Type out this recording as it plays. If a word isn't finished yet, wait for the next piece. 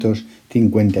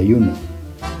1951.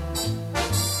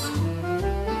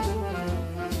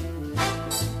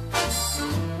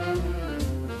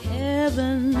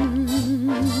 Heaven,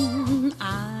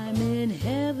 I'm in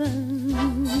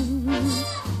heaven,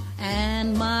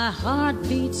 and my heart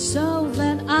beats so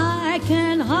that I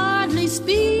can hardly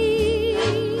speak,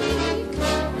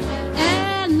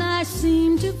 and I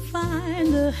seem to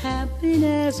find the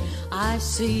happiness I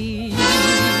see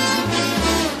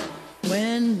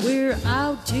when we're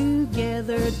out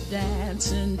together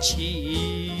dancing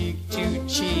cheek to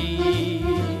cheek.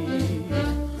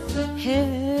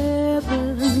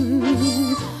 Heaven,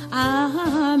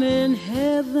 I'm in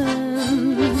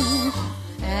heaven,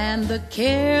 and the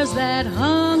cares that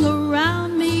hung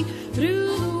around me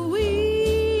through the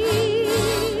week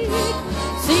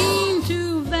seem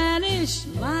to vanish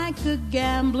like a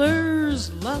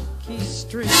gambler's lucky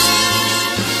streak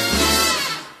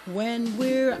when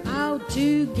we're out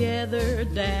together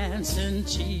dancing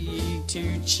cheek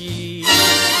to cheek.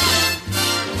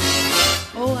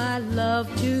 Oh, I love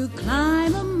to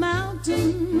climb a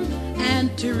mountain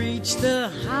and to reach the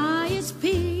highest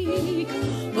peak,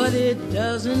 but it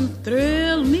doesn't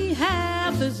thrill me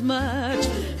half as much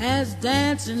as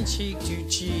dancing cheek to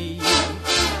cheek.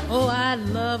 Oh, I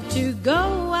love to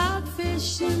go out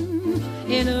fishing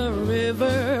in a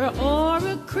river or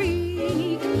a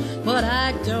creek, but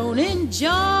I don't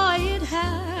enjoy it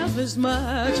half as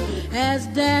much as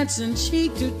dancing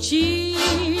cheek to cheek.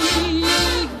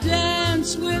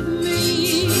 Dance with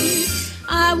me,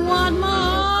 I want my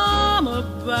arm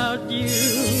about you.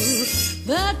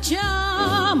 The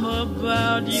charm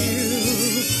about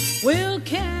you will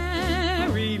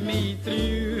carry me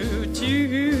through to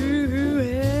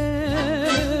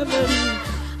heaven.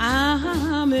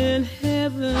 I'm in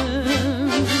heaven,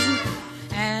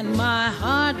 and my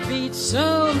heart beats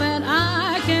so that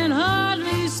I can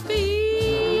hardly speak,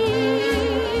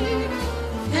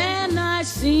 and I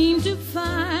seem to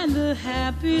find the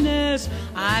happiness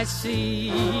I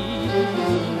seek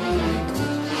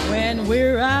when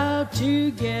we're out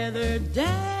together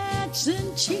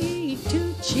dancing cheek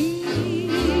to cheek.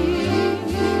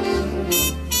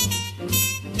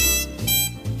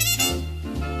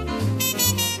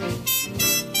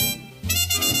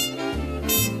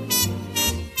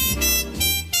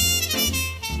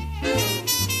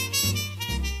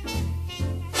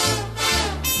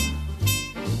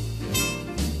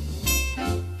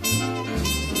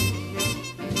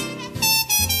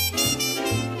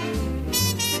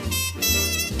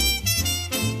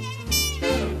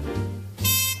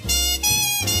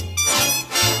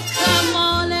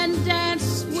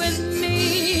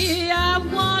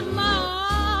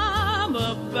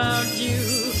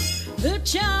 The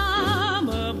charm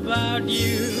about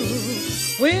you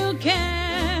will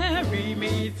carry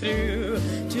me through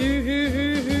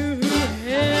to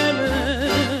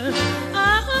heaven.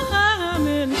 I'm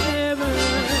in heaven,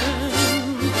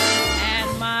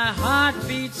 and my heart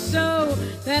beats so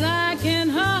that I can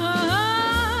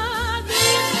hardly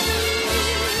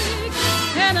speak,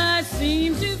 and I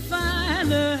seem to find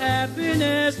the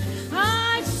happiness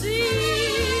I seek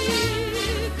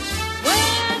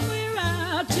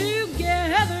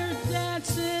together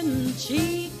dancing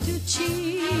cheek to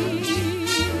cheek.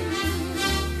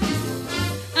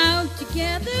 Out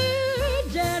together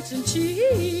dancing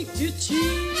cheek to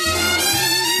cheek.